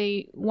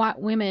actually white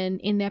women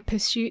in their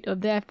pursuit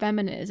of their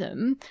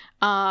feminism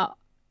are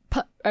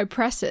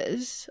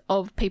oppressors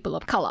of people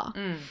of colour.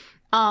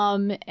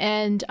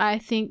 And I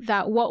think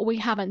that what we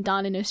haven't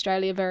done in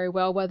Australia very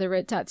well, whether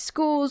it's at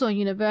schools or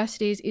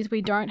universities, is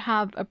we don't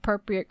have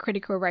appropriate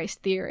critical race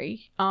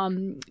theory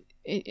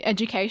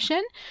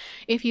education.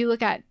 If you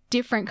look at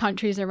different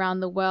countries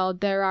around the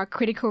world, there are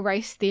critical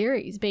race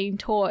theories being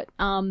taught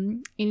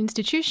in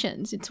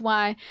institutions. It's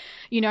why,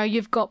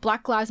 you've got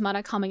Black Lives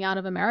Matter coming out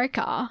of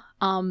America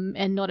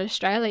and not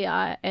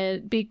Australia,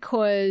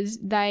 because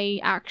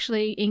they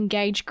actually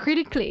engage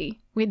critically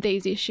with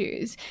these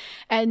issues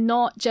and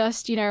not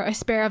just, a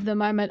spur of the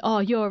moment, oh,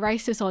 you're a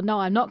racist, or no,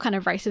 I'm not kind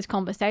of racist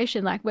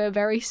conversation. Like, we're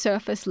very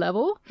surface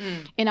level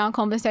in our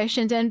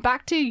conversations. And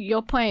back to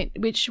your point,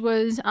 which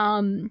was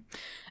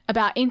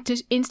about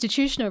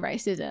institutional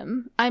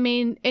racism. I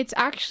mean, it's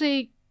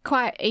actually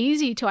quite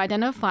easy to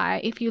identify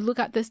if you look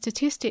at the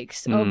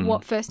statistics of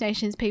what First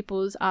Nations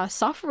peoples are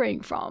suffering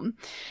from.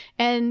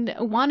 And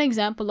one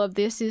example of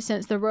this is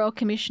since the Royal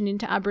Commission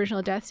into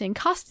Aboriginal Deaths in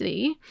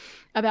Custody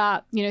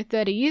about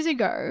 30 years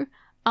ago,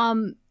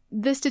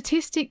 the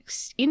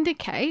statistics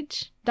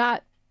indicate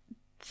that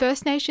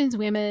First Nations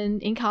women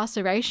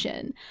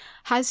incarceration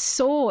has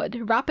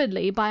soared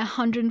rapidly by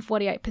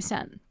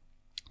 148%.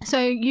 So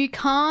you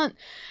can't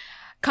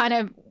kind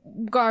of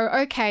go,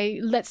 okay,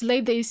 let's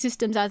leave these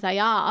systems as they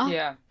are.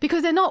 Yeah.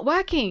 Because they're not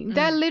working.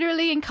 They're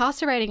literally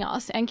incarcerating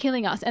us and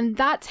killing us. And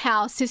that's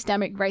how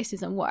systemic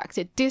racism works.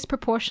 It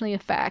disproportionately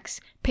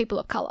affects people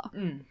of colour.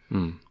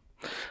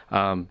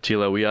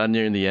 Tila, we are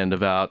nearing the end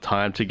of our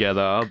time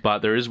together, but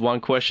there is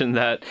one question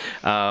that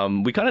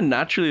we kind of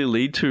naturally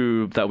lead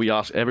to, that we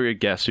ask every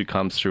guest who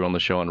comes through on the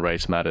show on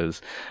Race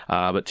Matters.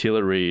 But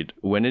Tila Reid,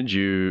 when did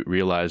you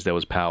realise there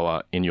was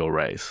power in your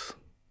race?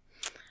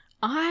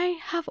 I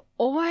have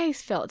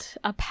always felt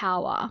a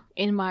power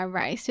in my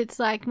race. It's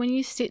like when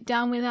you sit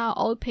down with our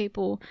old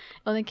people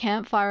on the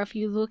campfire, if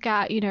you look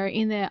at,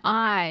 in their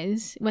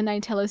eyes when they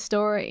tell a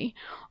story,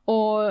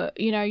 or,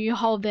 you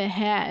hold their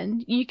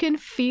hand, you can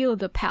feel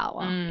the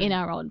power in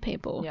our old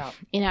people,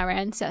 in our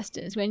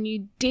ancestors. When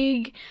you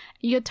dig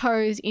your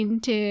toes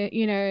into,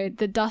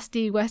 the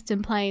dusty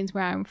Western Plains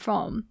where I'm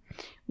from,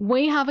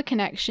 we have a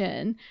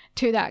connection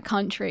to that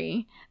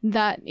country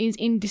that is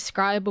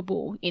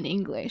indescribable in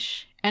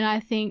English. And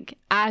I think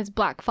as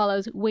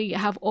blackfellas, we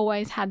have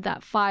always had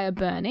that fire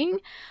burning.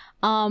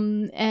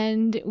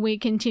 And we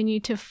continue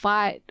to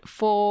fight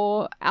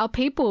for our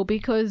people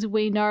because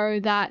we know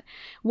that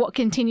what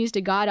continues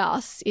to guide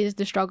us is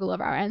the struggle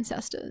of our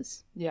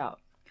ancestors. Yeah.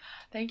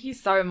 Thank you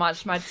so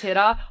much, my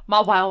Tita,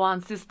 my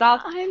Waiwan sister.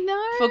 I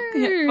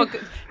know. For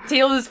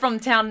Tila's from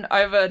town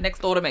over next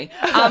door to me.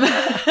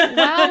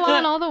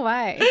 Waiwan all the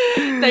way.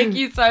 Thank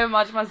you so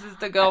much, my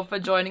sister girl, for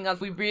joining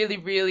us. We really,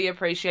 really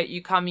appreciate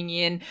you coming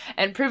in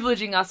and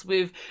privileging us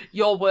with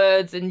your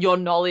words and your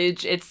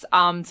knowledge. It's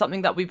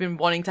something that we've been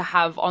wanting to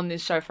have on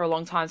this show for a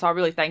long time, so I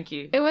really thank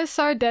you. It was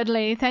so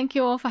deadly. Thank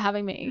you all for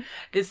having me.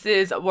 This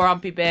is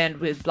Warumpi Band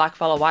with Black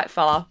Fella, White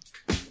Fella.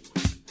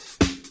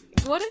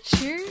 What a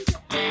tune.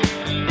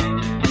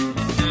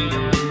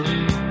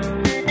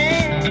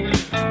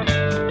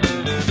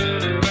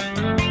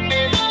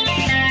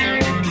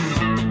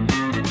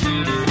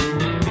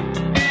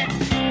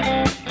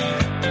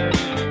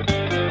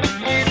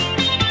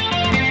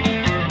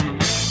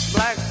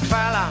 Black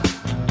fella,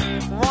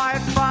 white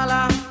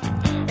fella,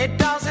 it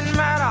doesn't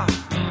matter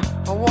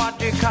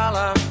what you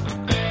color,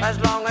 as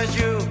long as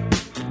you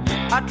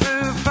a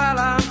true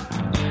fella,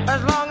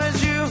 as long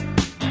as you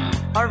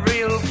a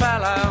real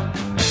fella.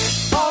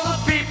 All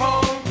the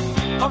people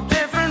of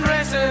different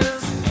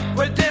races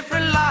with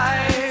different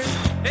lives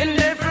in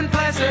different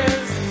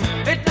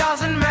places. It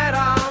doesn't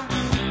matter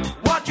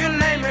what your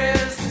name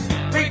is.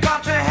 We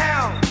got to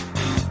have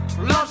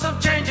lots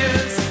of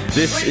changes.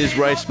 This is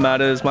Race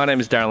Matters. My name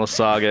is Darren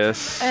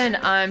Lasagas. And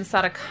I'm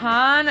Sada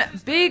Khan.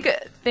 Big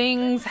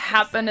things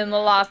happened in the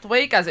last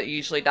week, as it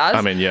usually does.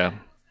 I mean, yeah.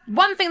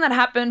 One thing that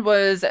happened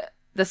was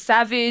the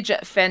Savage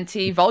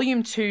Fenty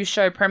Volume 2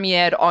 show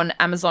premiered on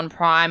Amazon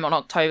Prime on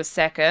October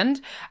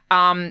 2nd.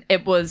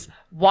 It was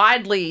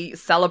widely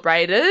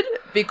celebrated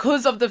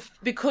because of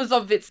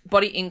its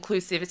body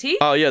inclusivity.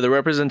 Oh, yeah, the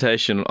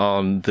representation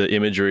on the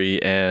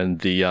imagery and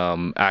the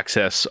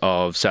access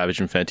of Savage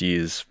and Fenty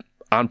is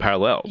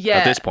unparalleled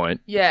at this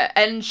point. Yeah,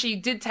 and she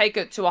did take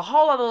it to a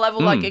whole other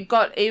level. Like, it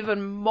got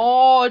even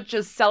more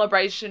just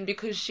celebration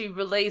because she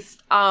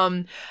released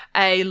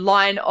a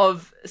line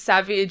of a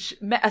Savage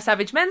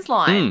men's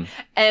line.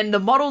 And the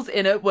models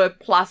in it were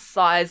plus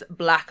size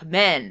black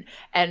men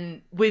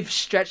and with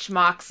stretch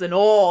marks and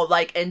all,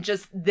 like, and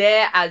just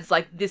there as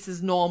like, this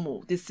is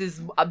normal. These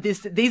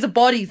are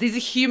bodies. These are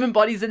human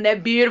bodies and they're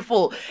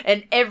beautiful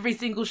and every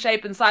single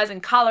shape and size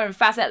and color and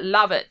facet.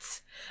 Love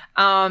it.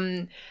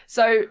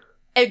 So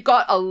it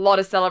got a lot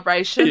of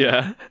celebration.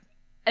 Yeah.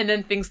 and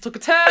then things took a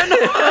turn.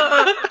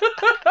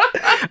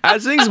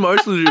 As things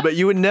mostly do, but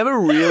you would never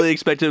really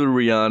expect it with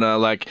Rihanna.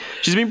 Like,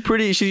 she's been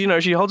pretty, she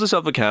holds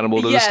herself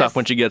accountable to the Yes. stuff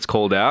when she gets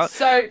called out.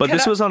 So, but can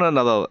this I- was on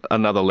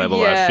another level,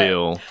 Yeah. I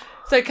feel.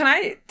 So can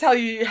I tell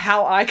you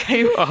how I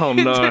came? Oh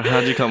no, into-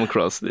 how'd you come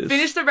across this?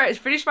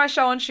 Finished my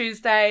show on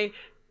Tuesday.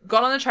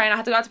 Got on the train. I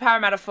had to go out to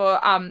Parramatta for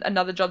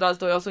another job that I was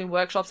doing. I was doing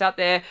workshops out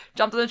there.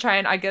 Jumped on the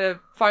train. I get a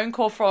phone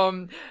call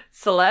from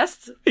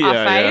Celeste, our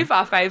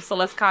fave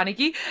Celeste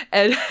Carnegie,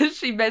 and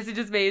she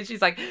messages me and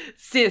she's like,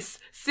 "Sis,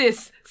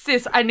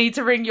 I need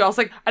to ring you." I was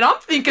like, and I'm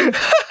thinking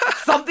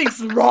something's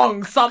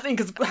wrong. Something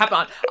has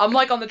happened. I'm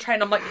like on the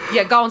train. I'm like,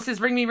 "Yeah, go on, sis,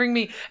 ring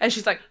me." And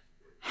she's like,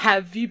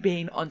 "Have you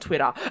been on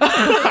Twitter?"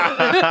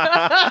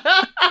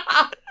 I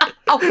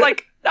was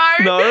like,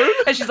 No.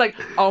 And she's like,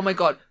 "Oh my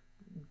God.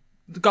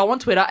 Go on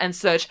Twitter and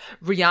search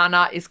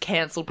Rihanna is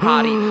cancelled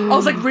party." I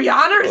was like,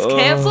 Rihanna is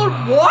cancelled?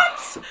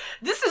 What?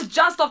 This is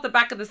just off the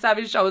back of the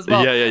Savage show as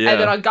well. Yeah. And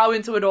then I go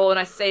into it all and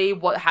I see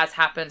what has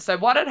happened. So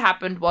what had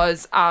happened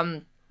was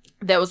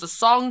there was a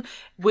song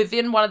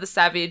within one of the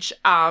Savage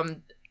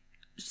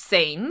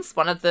scenes,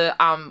 one of the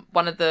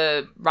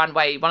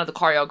runway, one of the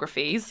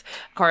choreographies,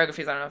 I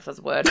don't know if that's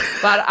a word,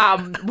 but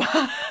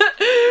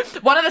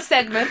one of the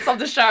segments of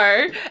the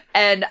show,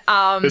 and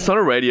It's not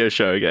a radio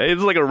show, okay?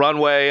 It's like a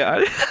runway.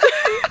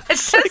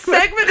 it's just a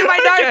segment in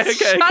my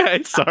notes.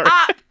 Okay, sorry.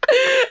 Up.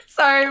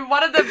 So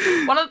one of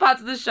the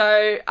parts of the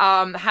show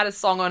had a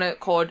song on it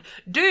called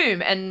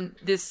Doom, and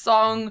this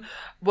song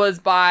was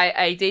by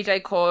a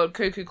DJ called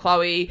Cuckoo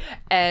Chloe,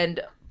 and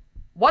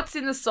what's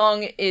in the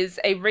song is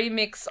a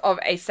remix of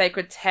a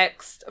sacred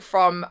text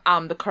from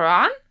the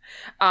Quran.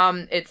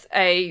 It's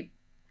a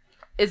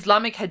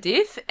Islamic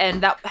hadith,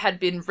 and that had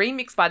been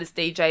remixed by this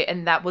DJ,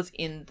 and that was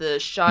in the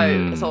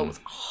show. So it was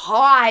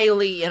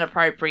highly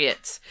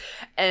inappropriate.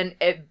 And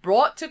it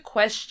brought to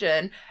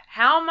question,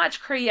 how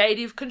much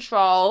creative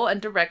control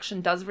and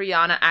direction does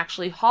Rihanna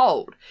actually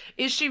hold?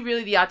 Is she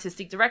really the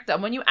artistic director?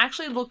 And when you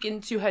actually look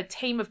into her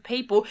team of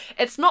people,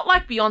 it's not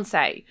like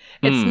Beyonce.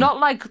 It's not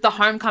like the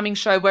Homecoming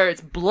show where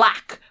it's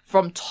black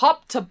from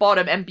top to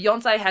bottom, and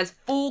Beyonce has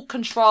full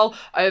control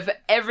over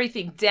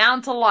everything,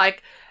 down to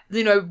like,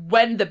 you know,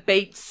 when the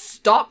beat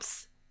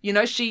stops, you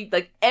know, she,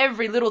 like,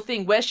 every little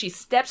thing where she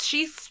steps,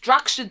 she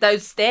structured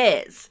those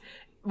stairs.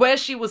 Where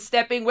she was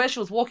stepping, where she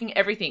was walking,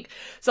 everything.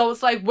 So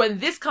it's like, when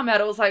this come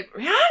out, it was like,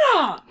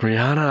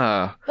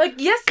 Rihanna! Like,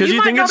 yes, Because you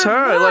might think not it's have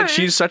her. known. Like,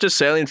 she's such a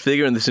salient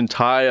figure in this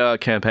entire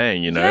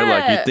campaign, you know?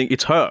 Like, you Yeah. think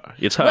it's her.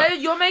 It's her. Where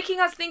you're making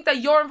us think that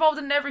you're involved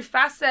in every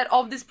facet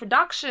of this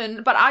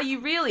production, but are you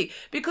really?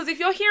 Because if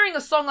you're hearing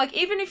a song, like,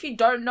 even if you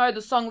don't know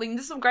the song, like,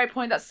 this is a great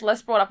point that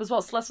Celeste brought up as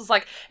well. Celeste was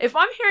like, if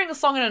I'm hearing a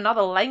song in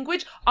another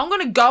language, I'm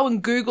going to go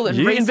and Google and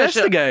You research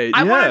investigate, it.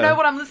 I want to yeah. know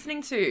what I'm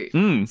listening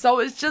to. So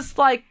it's just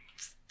like,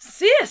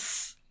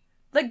 sis,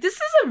 like, this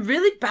is a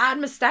really bad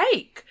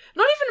mistake.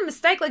 Not even a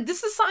mistake. Like,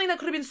 this is something that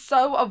could have been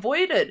so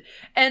avoided.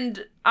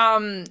 And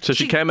So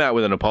she came out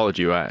with an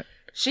apology, right?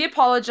 she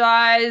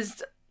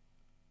apologized.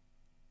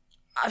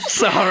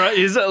 Sarah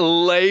is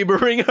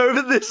labouring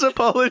over this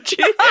apology.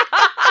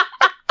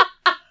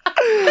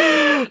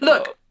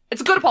 Look,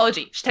 it's a good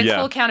apology. She takes Yeah.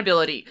 full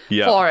accountability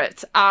Yeah. for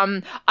it.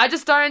 I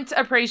just don't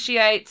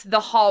appreciate the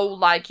whole,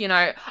 like, you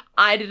know,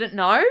 I didn't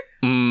know.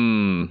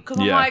 Because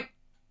I'm like,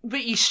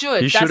 but you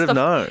should. You should have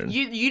known.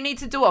 You need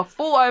to do a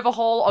full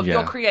overhaul of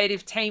your Yeah.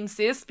 creative team,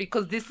 sis,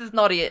 because this is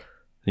not it.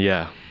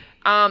 Yeah.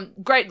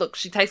 Great. Look,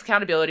 she takes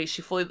accountability.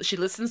 She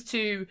listens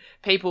to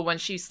people when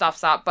she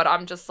stuffs up. But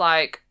I'm just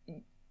like,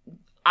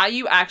 are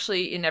you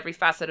actually in every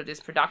facet of this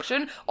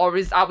production, or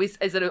is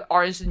it an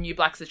Orange is the New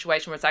Black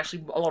situation where it's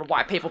actually a lot of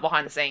white people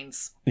behind the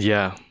scenes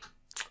Yeah.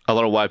 A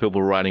lot of white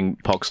people writing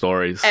POC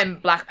stories.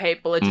 and black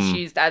people are just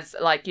used as,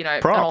 like, you know,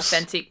 an Props.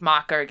 authentic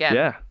marker again?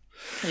 Yeah.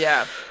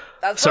 Yeah.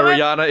 That's So what I-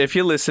 Rihanna, if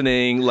you're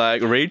listening,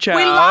 like, reach out.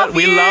 love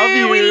We you. love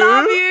you. We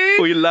love you.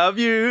 We love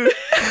you.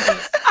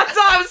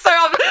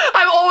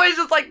 I'm always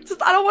just like,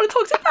 I don't want to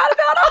talk too bad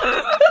about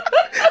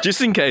her.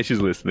 Just in case she's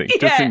listening. Yeah,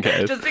 just in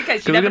case. just in case. You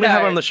Because we're never going to have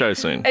her know. on the show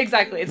soon.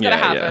 Exactly. It's going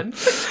to happen.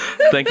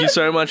 Thank you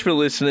so much for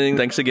listening.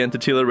 Thanks again to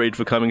Tila Reid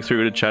for coming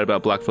through to chat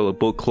about Blackfella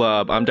Book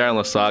Club. I'm Darren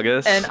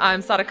Lasagas. And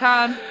I'm Sada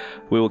Khan.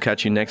 we will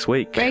catch you next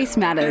week. Race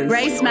matters.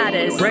 Race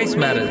matters. Race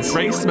matters.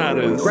 Race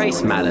matters.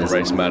 Race matters.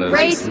 Race matters.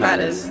 Race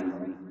matters.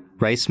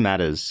 Race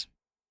matters.